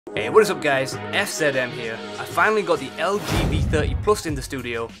Hey, what is up guys, FZM here. I finally got the LG V30 Plus in the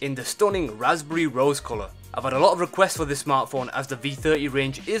studio in the stunning raspberry rose colour. I've had a lot of requests for this smartphone as the V30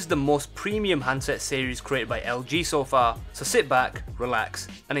 range is the most premium handset series created by LG so far, so sit back, relax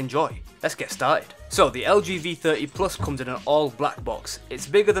and enjoy. Let's get started. So the LG V30 Plus comes in an all black box. It's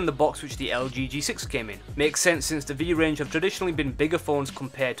bigger than the box which the LG G6 came in. Makes sense since the V range have traditionally been bigger phones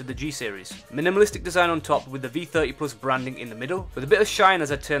compared to the G series. Minimalistic design on top with the V30 Plus branding in the middle, with a bit of shine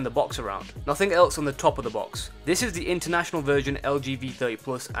as I turn the box around. Nothing else on the top of the box. This is the international version LG V30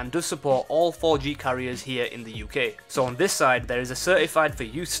 Plus and does support all 4G carriers here in the UK. So on this side there is a certified for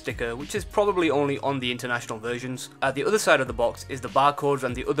use sticker which is probably only on the international versions. At the other side of the box is the barcodes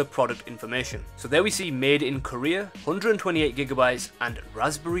and the other product information. So there we see made in Korea, 128GB and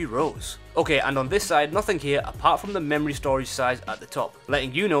raspberry rose. Okay, and on this side nothing here apart from the memory storage size at the top,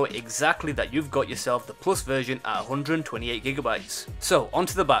 letting you know exactly that you've got yourself the Plus version at 128GB. So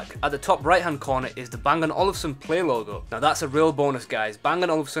onto the back, at the top right hand corner is the Bang & Olufsen Play logo. Now that's a real bonus guys. Bang &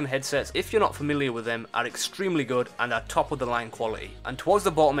 Olufsen headsets, if you're not familiar with them, are extremely good and are top of the line quality. And towards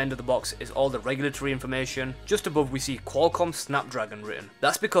the bottom end of the box is all the regulatory information. Just above we see Qualcomm Snapdragon written.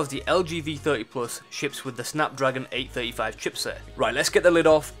 That's because the LG V30 Plus ships with the Snapdragon 835 chipset. Right, let's get the lid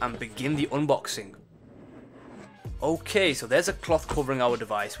off and begin the unboxing. Okay, so there's a cloth covering our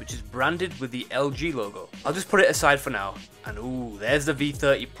device which is branded with the LG logo. I'll just put it aside for now. And ooh, there's the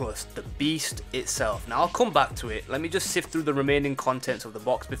V30 Plus, the beast itself. Now I'll come back to it. Let me just sift through the remaining contents of the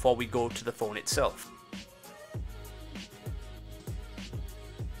box before we go to the phone itself.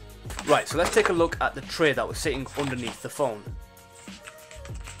 Right, so let's take a look at the tray that was sitting underneath the phone.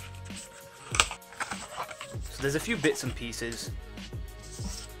 So there's a few bits and pieces.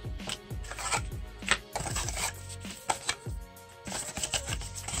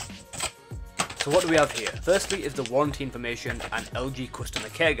 So what do we have here? Firstly is the warranty information and LG customer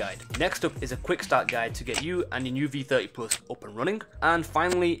care guide. Next up is a quick start guide to get you and your new V30 Plus up and running. And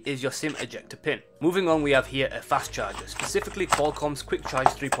finally is your SIM ejector pin. Moving on, we have here a fast charger, specifically Qualcomm's Quick Charge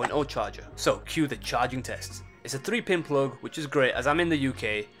 3.0 charger. So cue the charging tests. It's a 3-pin plug, which is great as I'm in the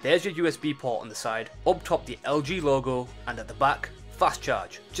UK. There's your USB port on the side, up top the LG logo, and at the back, fast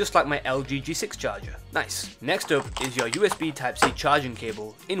charge, just like my LG G6 charger. Nice. Next up is your USB Type-C charging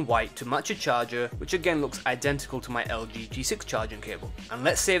cable in white to match a charger, which again looks identical to my LG G6 charging cable. And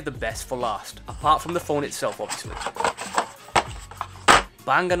let's save the best for last, apart from the phone itself obviously.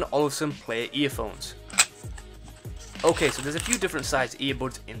 Bang & Olufsen Play earphones. Okay, so there's a few different sized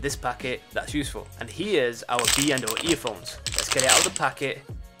earbuds in this packet that's useful. And here's our B&O earphones. Let's get it out of the packet.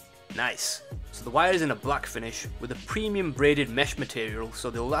 Nice. So the wire is in a black finish with a premium braided mesh material, so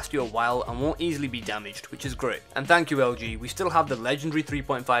they'll last you a while and won't easily be damaged, which is great. And thank you LG, we still have the legendary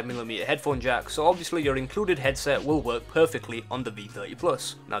 3.5mm headphone jack, so obviously your included headset will work perfectly on the V30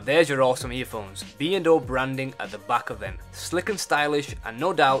 Plus. Now there's your awesome earphones, B&O branding at the back of them. Slick and stylish, and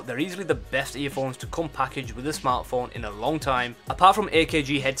no doubt they're easily the best earphones to come packaged with a smartphone in a long time, apart from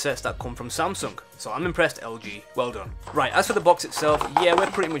AKG headsets that come from Samsung. So I'm impressed LG, well done. Right, as for the box itself, yeah, we're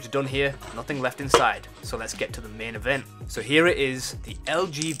pretty much done here, nothing left inside, so let's get to the main event. So here it is, the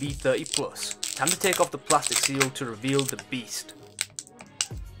LG V30 Plus. Time to take off the plastic seal to reveal the beast.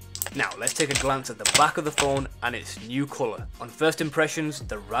 Now let's take a glance at the back of the phone and its new colour. On first impressions,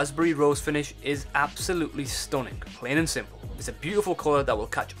 the raspberry rose finish is absolutely stunning, plain and simple. It's a beautiful colour that will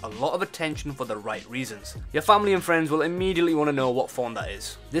catch a lot of attention for the right reasons. Your family and friends will immediately want to know what phone that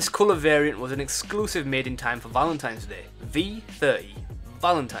is. This colour variant was an exclusive made in time for Valentine's Day. V30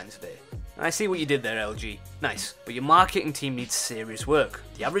 Valentine's Day. I see what you did there LG, nice, but your marketing team needs serious work.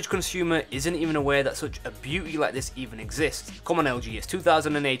 The average consumer isn't even aware that such a beauty like this even exists. Come on LG, it's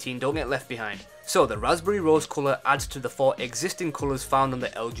 2018, don't get left behind. So the raspberry rose colour adds to the 4 existing colours found on the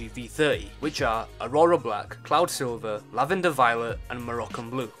LG V30, which are Aurora Black, Cloud Silver, Lavender Violet and Moroccan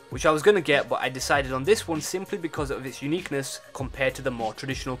Blue, which I was going to get but I decided on this one simply because of its uniqueness compared to the more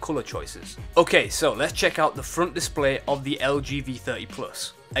traditional colour choices. Okay, so let's check out the front display of the LG V30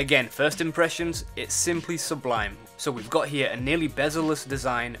 Plus. Again, first impressions, it's simply sublime. So we've got here a nearly bezel-less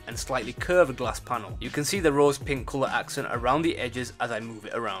design and slightly curved glass panel. You can see the rose pink colour accent around the edges as I move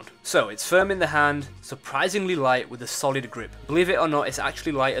it around. So it's firm in the hand, surprisingly light with a solid grip. Believe it or not, it's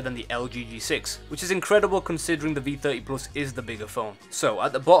actually lighter than the LG G6, which is incredible considering the V30 Plus is the bigger phone. So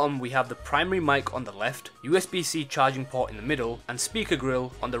at the bottom we have the primary mic on the left, USB-C charging port in the middle, and speaker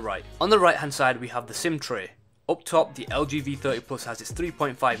grill on the right. On the right hand side we have the SIM tray. Up top, the LG V30 Plus has its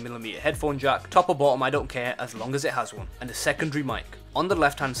 3.5mm headphone jack. Top or bottom, I don't care as long as it has one. And a secondary mic. On the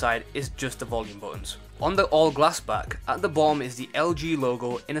left hand side is just the volume buttons. On the all glass back, at the bottom is the LG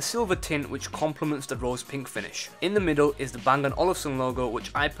logo in a silver tint which complements the rose pink finish. In the middle is the Bang & Olufsen logo,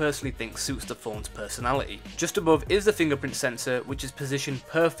 which I personally think suits the phone's personality. Just above is the fingerprint sensor, which is positioned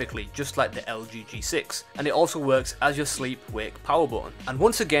perfectly just like the LG G6, and it also works as your sleep wake power button. And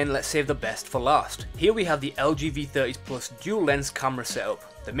once again, let's save the best for last. Here we have the LG V30 Plus dual lens camera setup.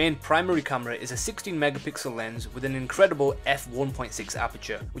 The main primary camera is a 16 megapixel lens with an incredible f1.6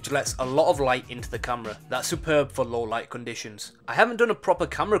 aperture, which lets a lot of light into the camera. That's superb for low light conditions. I haven't done a proper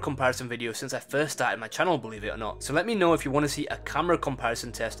camera comparison video since I first started my channel, believe it or not, so let me know if you want to see a camera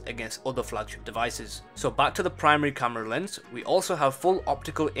comparison test against other flagship devices. So back to the primary camera lens, we also have full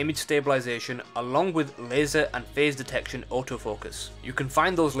optical image stabilization along with laser and phase detection autofocus. You can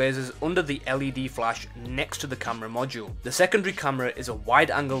find those lasers under the LED flash next to the camera module. The secondary camera is a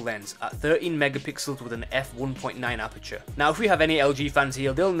wide angle lens at 13 megapixels with an f1.9 aperture. Now if we have any LG fans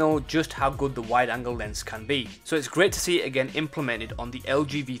here, they'll know just how good the wide angle lens can be, so it's great to see it again implemented on the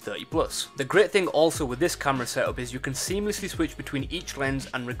LG V30 Plus. The great thing also with this camera setup is you can seamlessly switch between each lens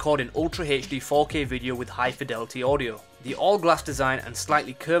and record in Ultra HD 4K video with high fidelity audio. The all glass design and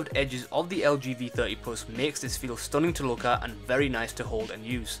slightly curved edges of the LG V30 Plus makes this feel stunning to look at and very nice to hold and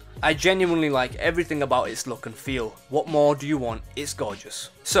use. I genuinely like everything about its look and feel. What more do you want? It's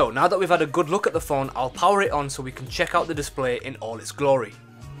gorgeous. So now that we've had a good look at the phone, I'll power it on so we can check out the display in all its glory.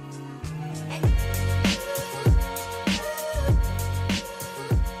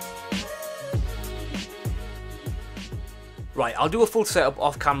 Right, I'll do a full setup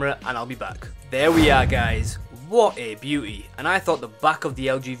off camera and I'll be back. There we are, guys. What a beauty, and I thought the back of the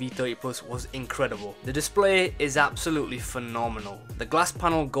LG V30 Plus was incredible. The display is absolutely phenomenal. The glass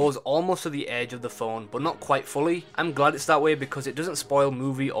panel goes almost to the edge of the phone, but not quite fully. I'm glad it's that way because it doesn't spoil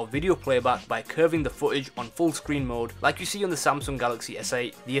movie or video playback by curving the footage on full screen mode like you see on the Samsung Galaxy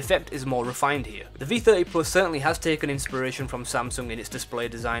S8. The effect is more refined here. The V30 Plus certainly has taken inspiration from Samsung in its display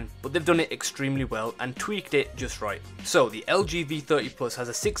design, but they've done it extremely well and tweaked it just right. So the LG V30 Plus has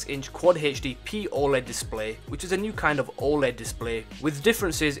a 6-inch Quad HD P-OLED display, which is a new kind of OLED display with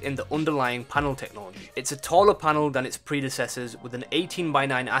differences in the underlying panel technology. It's a taller panel than its predecessors with an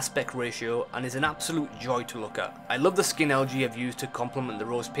 18:9 aspect ratio and is an absolute joy to look at. I love the skin LG have used to complement the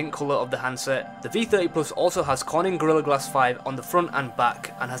rose pink colour of the handset. The V30 Plus also has Corning Gorilla Glass 5 on the front and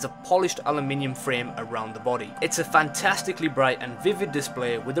back and has a polished aluminium frame around the body. It's a fantastically bright and vivid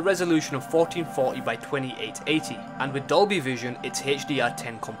display with a resolution of 1440 by 2880, and with Dolby Vision it's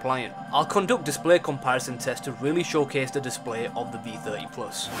HDR10 compliant. I'll conduct display comparison tests to really showcase the display of the V30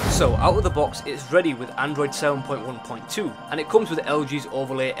 Plus. So out of the box it's ready with Android 7.1.2 and it comes with LG's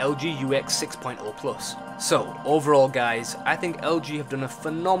overlay LG UX 6.0 Plus. So overall, guys, I think LG have done a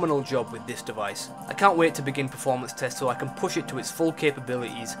phenomenal job with this device. I can't wait to begin performance tests so I can push it to its full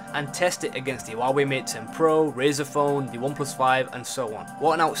capabilities and test it against the Huawei Mate 10 Pro, Razer Phone, the OnePlus 5 and so on.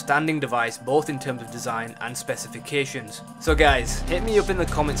 What an outstanding device both in terms of design and specifications. So guys, hit me up in the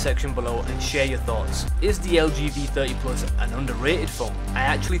comment section below and share your thoughts. Is the LG V30 Plus an underrated phone? I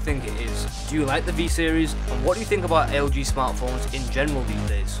actually think it is. Do you like the V series? And what do you think about LG smartphones in general these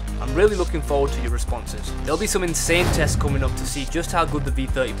days? I'm really looking forward to your responses. There'll be some insane tests coming up to see just how good the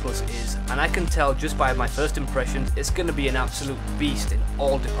V30 Plus is, and I can tell just by my first impressions it's going to be an absolute beast in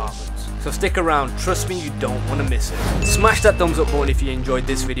all departments. So stick around, trust me, you don't want to miss it. Smash that thumbs up button if you enjoyed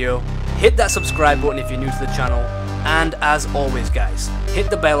this video, hit that subscribe button if you're new to the channel, and as always guys, hit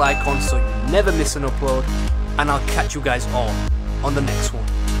the bell icon so you never miss an upload, and I'll catch you guys all on the next one.